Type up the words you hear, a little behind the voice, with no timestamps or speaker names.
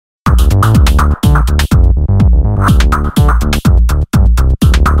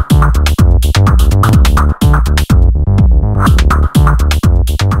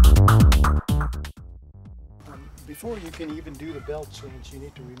wrench, you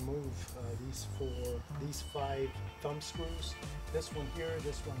need to remove these 5 thumb screws. This one here,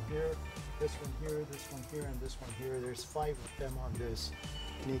 this one here, this one here, this one here, and this one here. There's 5 of them on this.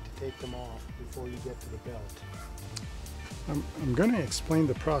 You need to take them off before you get to the belt. I'm going to explain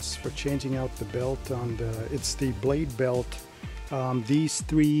the process for changing out the belt on it's the blade belt. These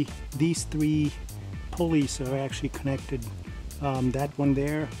three pulleys are actually connected. That one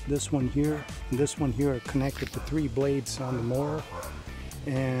there, this one here, and this one here are connected to 3 blades on the mower.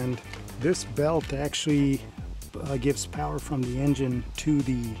 And this belt actually gives power from the engine to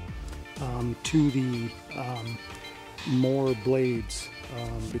the mower blades,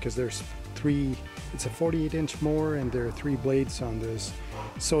 because there's 3. It's a 48-inch mower, and there are 3 blades on this.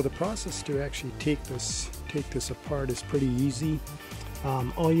 So the process to actually take this apart is pretty easy.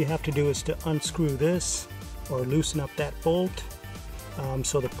 All you have to do is to unscrew this or loosen up that bolt,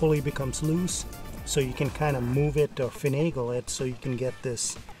 so the pulley becomes loose, so you can kind of move it or finagle it so you can get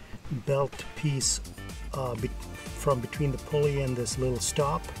this belt piece from between the pulley and this little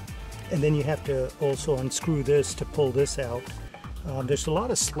stop. And then you have to also unscrew this to pull this out. There's a lot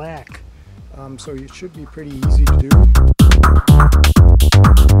of slack, so it should be pretty easy to do.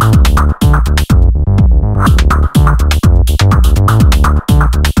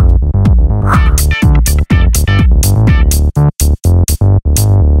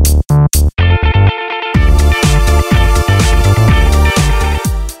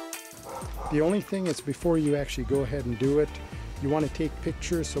 The only thing is, before you actually go ahead and do it, you want to take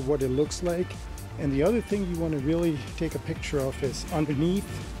pictures of what it looks like. And the other thing you want to really take a picture of is underneath.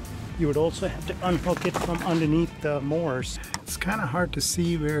 You would also have to unhook it from underneath the mowers. It's kind of hard to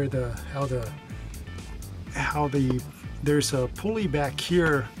see where there's a pulley back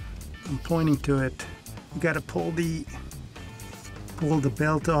here. I'm pointing to it. You got to pull the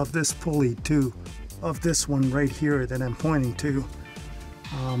belt off this pulley too, of this one right here that I'm pointing to.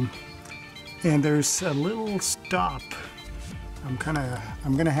 And there's a little stop. I'm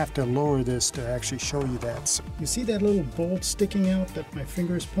gonna have to lower this to actually show you that. So you see that little bolt sticking out that my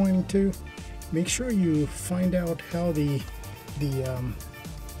finger is pointing to? Make sure you find out how the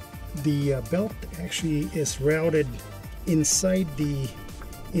belt actually is routed inside the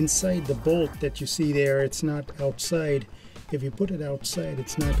bolt that you see there. It's not outside. If you put it outside,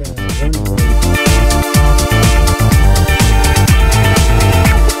 it's not gonna run right.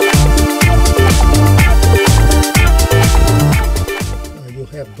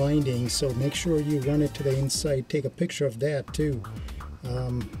 Have binding, so make sure you run it to the inside. Take a picture of that too.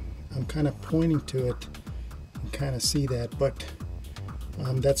 I'm kind of pointing to it. You can kind of see that, but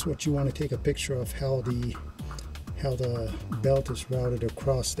that's what you want to take a picture of, how the belt is routed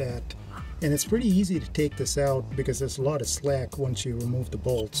across that. And it's pretty easy to take this out because there's a lot of slack once you remove the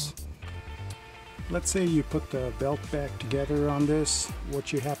bolts. Let's say you put the belt back together on this.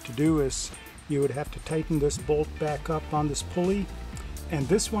 What you have to do is you would have to tighten this bolt back up on this pulley. And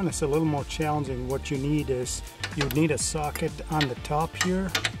this one is a little more challenging. What you need is, you would need a socket on the top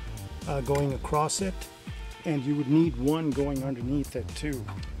here going across it, and you would need one going underneath it too.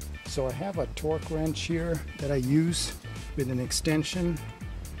 So I have a torque wrench here that I use with an extension,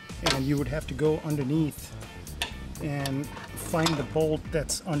 and you would have to go underneath and find the bolt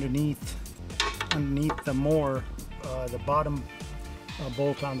that's underneath the mower, the bottom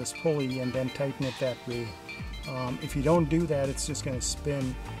bolt on this pulley, and then tighten it that way. If you don't do that, it's just going to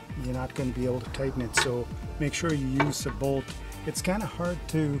spin. You're not going to be able to tighten it, so make sure you use a bolt. It's kind of hard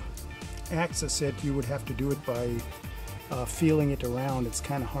to access it. You would have to do it by feeling it around. It's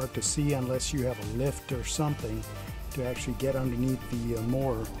kind of hard to see unless you have a lift or something to actually get underneath the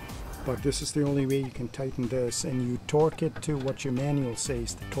mower. But this is the only way you can tighten this, and you torque it to what your manual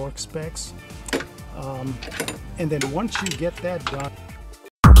says, the torque specs. And then once you get that done,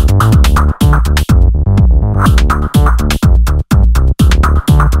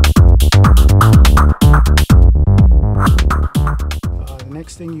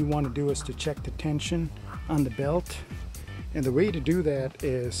 next thing you want to do is to check the tension on the belt. And the way to do that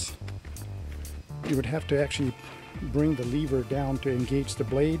is you would have to actually bring the lever down to engage the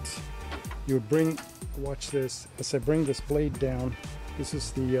blades. You would bring, watch this, as I bring this blade down, this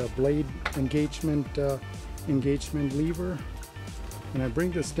is the blade engagement lever. When I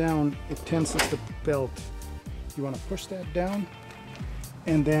bring this down, it tenses the belt. You want to push that down,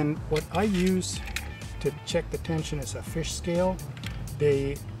 and then what I use to check the tension is a fish scale.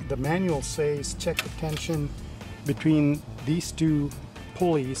 The manual says check the tension between these 2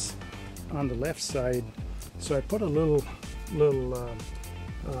 pulleys on the left side. So I put a little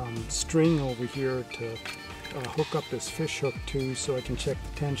string over here to hook up this fish hook too so I can check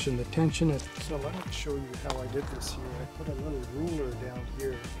the tension. The tension is, so let me show you how I did this here. I put a little ruler down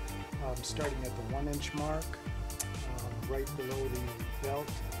here, starting at the 1-inch mark, right below the belt.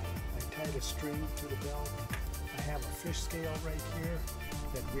 I tied a string to the belt. I have a fish scale right here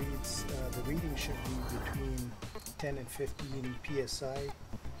that reads, the reading should be between 10 and 15 psi,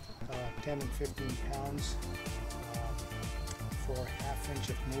 10 and 15 pounds for ½ inch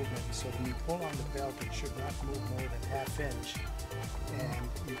of movement. So when you pull on the belt, it should not move more than ½ inch.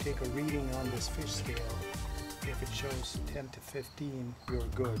 And you take a reading on this fish scale. If it shows 10 to 15, you're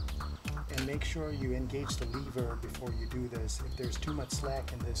good. And make sure you engage the lever before you do this. If there's too much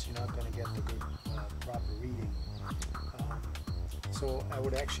slack in this, you're not going to get the good proper reading. So I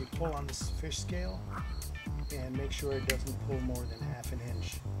would actually pull on this fish scale and make sure it doesn't pull more than ½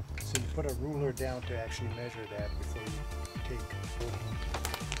 inch. So you put a ruler down to actually measure that before you take.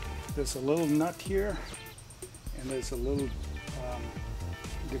 There's a little nut here, and there's a little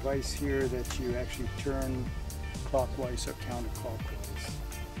device here that you actually turn clockwise or counterclockwise.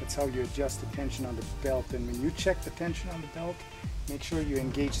 That's how you adjust the tension on the belt. And when you check the tension on the belt, make sure you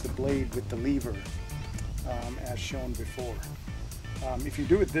engage the blade with the lever as shown before. If you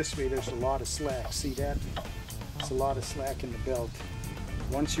do it this way, there's a lot of slack. See that? There's a lot of slack in the belt.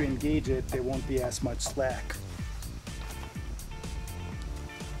 Once you engage it, there won't be as much slack.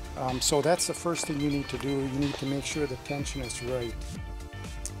 So that's the first thing you need to do. You need to make sure the tension is right.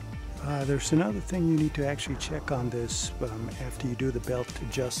 There's another thing you need to actually check on this after you do the belt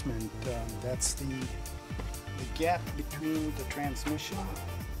adjustment. That's the gap between the transmission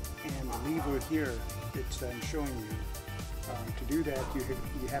and the lever here that I'm showing you. To do that,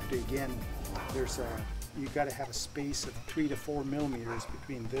 you have to, again, you got to have a space of 3 to 4 millimeters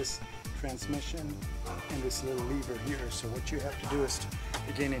between this transmission and this little lever here. So what you have to do is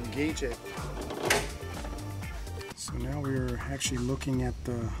again engage it. So now we're actually looking at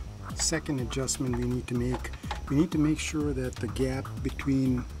the second adjustment we need to make. We need to make sure that the gap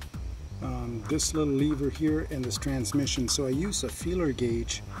between this little lever here and this transmission. So I use a feeler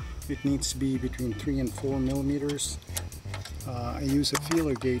gauge. It needs to be between 3 and 4 millimeters. I use a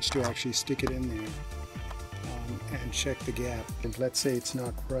feeler gauge to actually stick it in there and check the gap. And let's say it's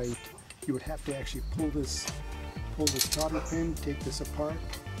not right, you would have to actually pull this cotter pin, take this apart,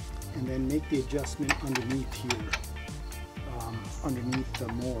 and then make the adjustment underneath here. Underneath the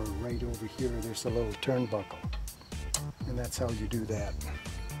mower, right over here, there's a little turnbuckle, and that's how you do that.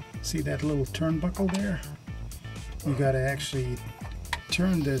 See that little turnbuckle there? You got to actually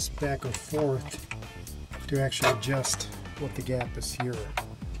turn this back or forth to actually adjust what the gap is here.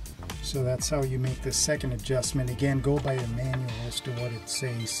 So that's how you make the second adjustment. Again, go by your manual as to what it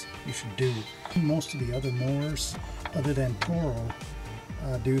says you should do. Most of the other mowers, other than Toro,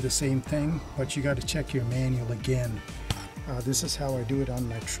 do the same thing, but you got to check your manual again. This is how I do it on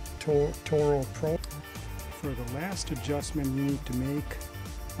my Toro Pro. For the last adjustment you need to make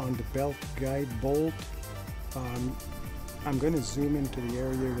on the belt guide bolt, I'm going to zoom into the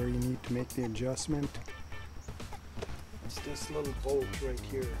area where you need to make the adjustment. It's this little bolt right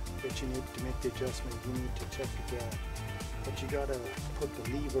here that you need to make the adjustment. You need to check the gap, but you got to put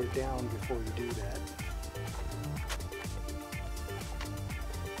the lever down before you do that.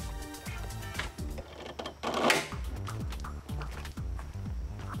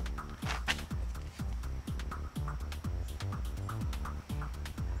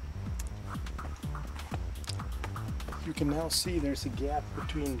 You can now see there's a gap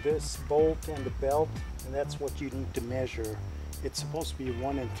between this bolt and the belt, and that's what you need to measure. It's supposed to be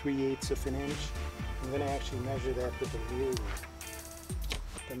 1 3/8 of an inch. I'm going to actually measure that with a ruler.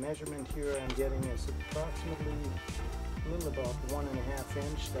 The measurement here I'm getting is approximately a little about 1½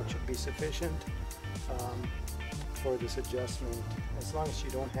 inch. That should be sufficient for this adjustment, as long as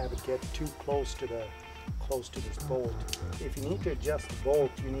you don't have it get too close to this bolt. If you need to adjust the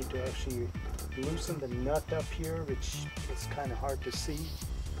bolt, you need to actually loosen the nut up here, which is kind of hard to see,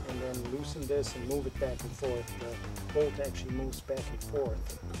 and then loosen this and move it back and forth. The bolt actually moves back and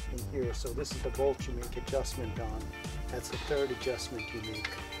forth in here. So this is the bolt you make adjustment on. That's the third adjustment you make.